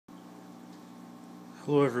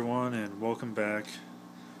Hello everyone, and welcome back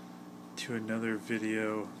to another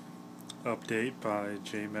video update by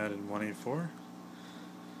jmadden184.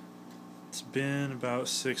 It's been about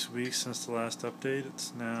 6 weeks since the last update.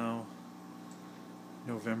 It's now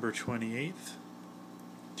November 28th,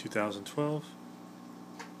 2012,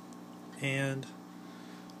 and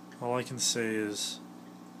all I can say is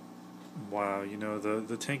wow,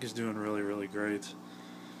 the tank is doing really great.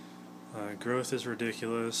 Growth is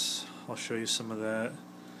ridiculous. I'll show you some of that.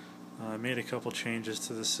 I made a couple changes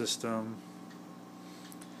to the system,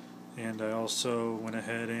 and I also went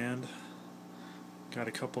ahead and got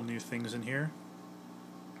a couple new things in here.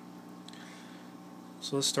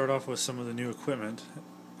 So let's start off with some of the new equipment.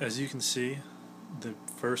 As you can see, the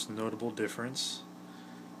first notable difference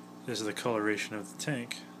is the coloration of the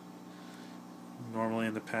tank. Normally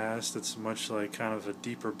in the past it's much like kind of a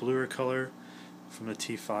deeper bluer color from the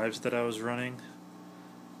T5s that I was running,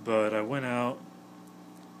 but I went out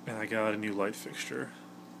and I got a new light fixture.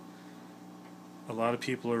 A lot of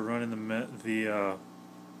people are running the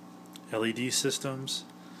LED systems.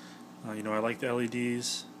 I like the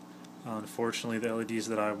LEDs. Unfortunately, the LEDs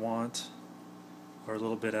that I want are a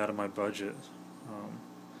little bit out of my budget.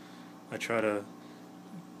 I try to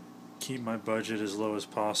keep my budget as low as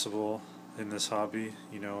possible in this hobby.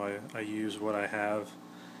 I use what I have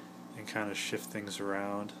and kind of shift things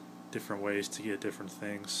around different ways to get different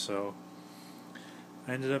things. So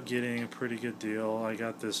I ended up getting a pretty good deal. I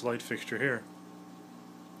got this light fixture here,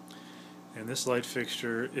 and this light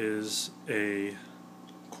fixture is a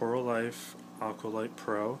Coralife Aqualight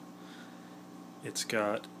Pro. It's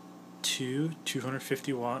got two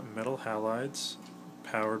 250 watt metal halides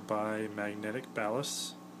powered by magnetic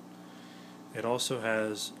ballasts. It also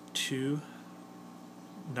has two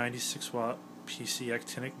 96 watt PC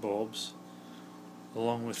actinic bulbs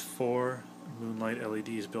along with 4 moonlight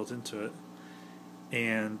LEDs built into it,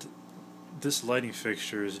 and this lighting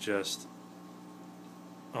fixture is just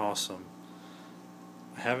awesome.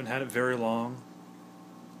 I haven't had it very long.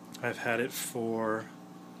 I've had it for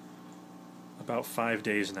about 5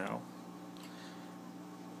 days now.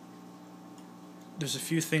 There's a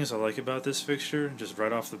few things I like about this fixture just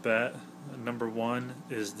right off the bat. Number one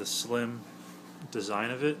is the slim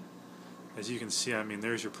design of it. As you can see,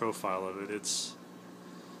 there's your profile of it. It's,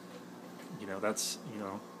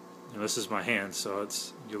 this is my hand, so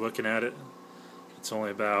you're looking at it. It's only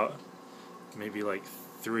about maybe like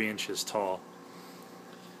 3 inches tall,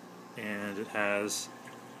 and it has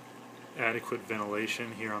adequate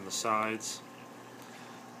ventilation here on the sides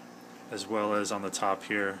as well as on the top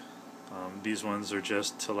here. These ones are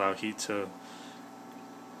just to allow heat to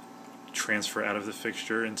transfer out of the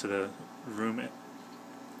fixture into the room.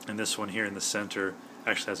 And this one here in the center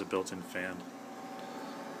actually has a built-in fan.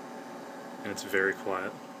 And it's very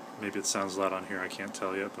quiet. Maybe it sounds loud on here, I can't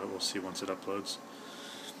tell yet, but we'll see once it uploads.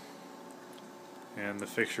 And the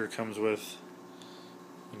fixture comes with,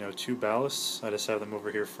 2 ballasts. I just have them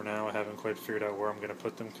over here for now. I haven't quite figured out where I'm going to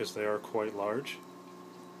put them because they are quite large.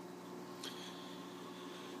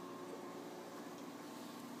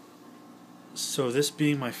 So this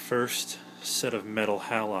being my first set of metal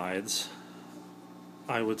halides,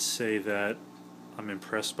 I would say that I'm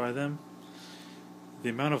impressed by them. The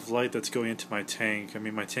amount of light that's going into my tank,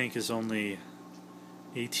 my tank is only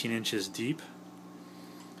 18 inches deep,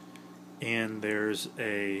 and there's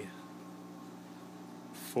a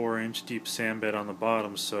 4-inch deep sand bed on the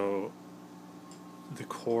bottom, so the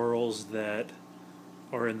corals that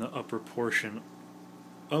are in the upper portion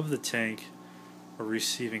of the tank are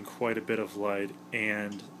receiving quite a bit of light,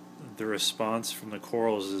 and the response from the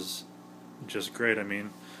corals is just great.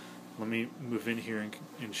 Let me move in here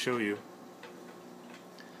and show you.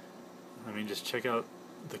 Just check out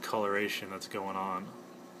the coloration that's going on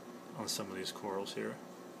some of these corals here.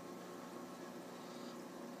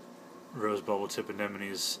 Rose bubble tip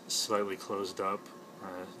anemone's slightly closed up.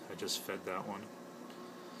 I just fed that one.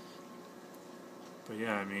 But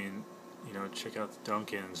yeah, check out the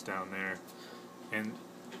Duncans down there. And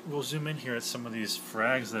we'll zoom in here at some of these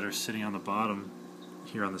frags that are sitting on the bottom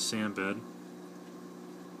here on the sand bed.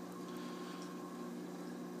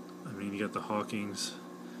 You got the Hawking's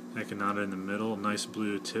Echinata in the middle, nice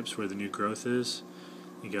blue tips where the new growth is.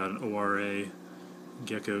 You got an ORA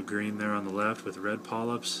gecko green there on the left with red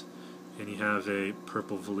polyps, and you have a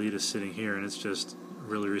purple Veleta sitting here, and it's just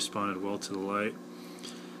really responded well to the light.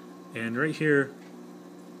 And right here,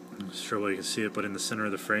 I'm not sure whether you can see it, but in the center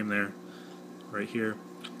of the frame there, right here,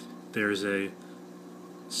 there's a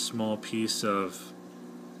small piece of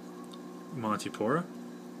Montipora.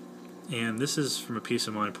 And this is from a piece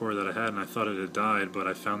of Montipora that I had, and I thought it had died, but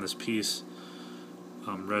I found this piece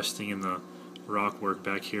resting in the rock work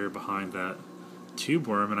back here behind that tube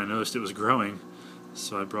worm, and I noticed it was growing,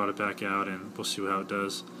 so I brought it back out, and we'll see how it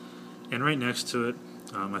does. And right next to it,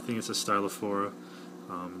 I think it's a stylophora.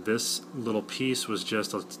 This little piece was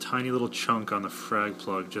just a tiny little chunk on the frag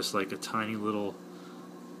plug, just like a tiny little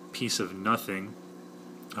piece of nothing.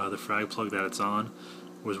 The frag plug that it's on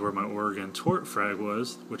was where my Oregon Tort frag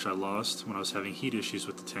was, which I lost when I was having heat issues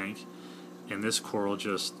with the tank. And this coral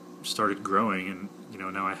just started growing, and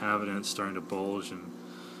now I have it, and it's starting to bulge and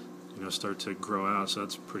start to grow out. So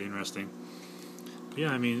that's pretty interesting. But yeah,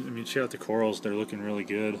 I mean, check out the corals; they're looking really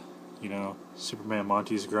good. Superman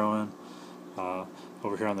Monty's growing.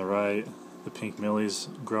 Over here on the right, the pink millie's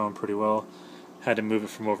growing pretty well. Had to move it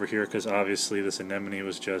from over here because obviously this anemone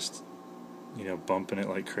was just bumping it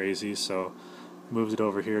like crazy. So moved it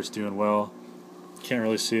over here. It's doing well. Can't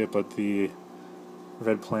really see it, but the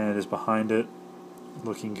red planet is behind it,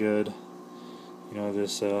 looking good.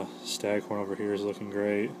 This staghorn over here is looking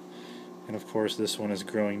great. And of course this one is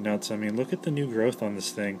growing nuts. I mean, look at the new growth on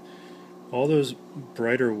this thing. All those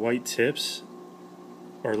brighter white tips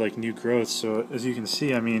are like new growth. So as you can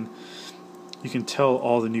see, I mean, you can tell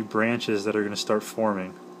all the new branches that are going to start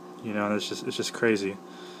forming. It's just crazy.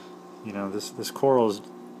 This coral is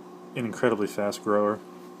an incredibly fast grower.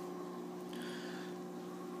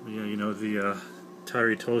 The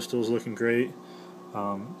Tyree toadstool is looking great.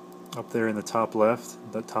 Up there in the top left,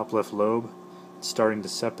 that top left lobe, it's starting to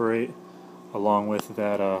separate, along with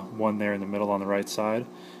that one there in the middle on the right side.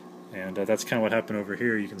 And that's kind of what happened over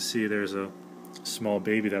here. You can see there's a small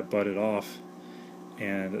baby that budded off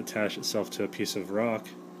and attached itself to a piece of rock,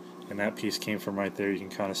 and that piece came from right there. You can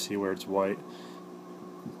kind of see where it's white.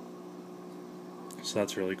 So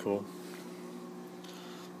that's really cool.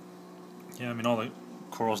 Yeah, I mean, all the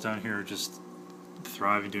corals down here are just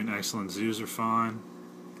thriving, doing excellent. Zoos are fine,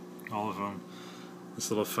 all of them. This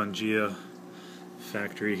little fungia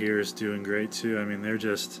factory here is doing great too. I mean, they're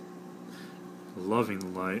just loving the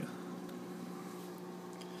light.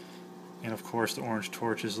 And of course the orange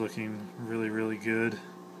torch is looking really, really good.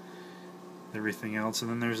 Everything else.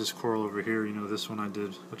 And then there's this coral over here. This one I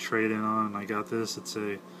did a trade-in on, and I got this. It's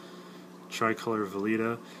a tricolor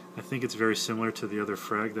veleta. I think it's very similar to the other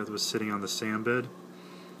frag that was sitting on the sand bed,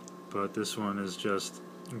 but this one is just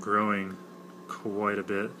growing quite a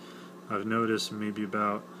bit. I've noticed maybe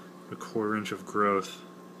about a 1/4 inch of growth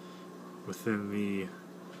within the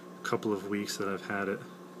couple of weeks that I've had it.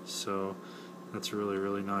 So that's really,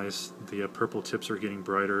 really nice. The purple tips are getting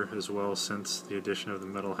brighter as well since the addition of the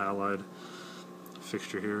metal halide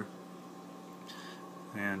fixture here.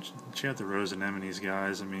 And check out the rose anemones,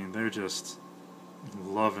 guys. I mean, they're just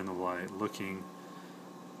loving the light, looking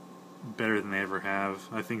better than they ever have.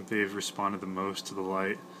 I think they've responded the most to the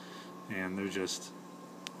light, and they're just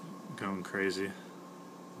going crazy.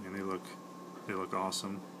 I mean, they look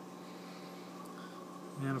awesome.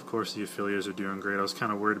 And of course the Aphelias are doing great. I was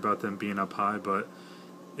kind of worried about them being up high, but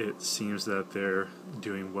it seems that they're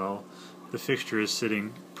doing well. The fixture is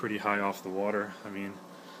sitting pretty high off the water. I mean,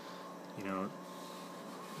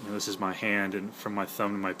 this is my hand, and from my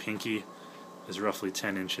thumb to my pinky is roughly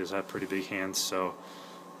 10 inches. I have pretty big hands, so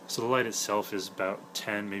the light itself is about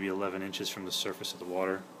 10, maybe 11 inches from the surface of the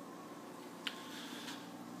water.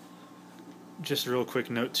 Just a real quick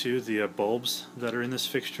note too, the bulbs that are in this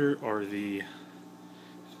fixture are the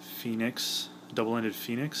Phoenix, double-ended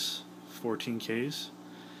Phoenix 14Ks,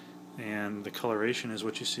 and the coloration is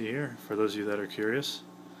what you see here, for those of you that are curious.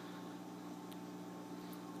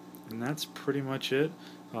 And that's pretty much it.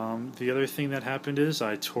 The other thing that happened is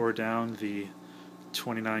I tore down the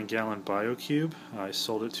 29-gallon BioCube. I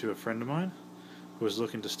sold it to a friend of mine who was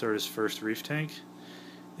looking to start his first reef tank,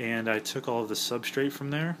 and I took all of the substrate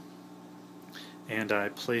from there and I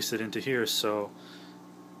placed it into here. So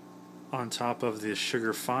on top of the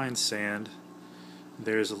sugar fine sand,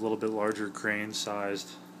 there's a little bit larger grain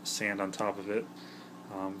sized sand on top of it,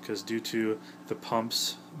 because due to the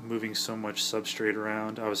pumps moving so much substrate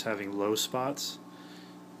around, I was having low spots,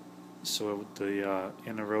 so the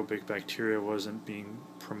anaerobic bacteria wasn't being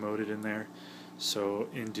promoted in there. So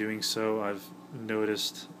in doing so, I've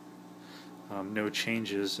noticed no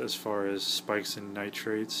changes as far as spikes in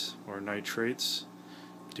nitrates or nitrates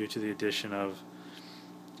due to the addition of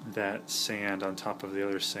that sand on top of the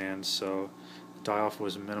other sand. So die-off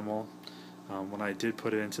was minimal. When I did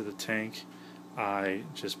put it into the tank, I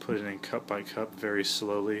just put it in cup by cup very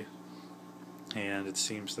slowly, and it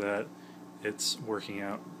seems that it's working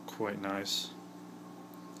out quite nice.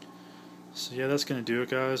 So yeah, that's going to do it,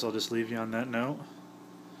 guys. I'll just leave you on that note.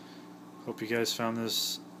 Hope you guys found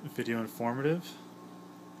this video informative.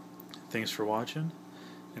 Thanks for watching,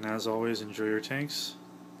 and as always, enjoy your tanks.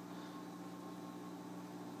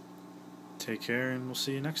 Take care, and we'll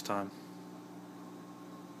see you next time.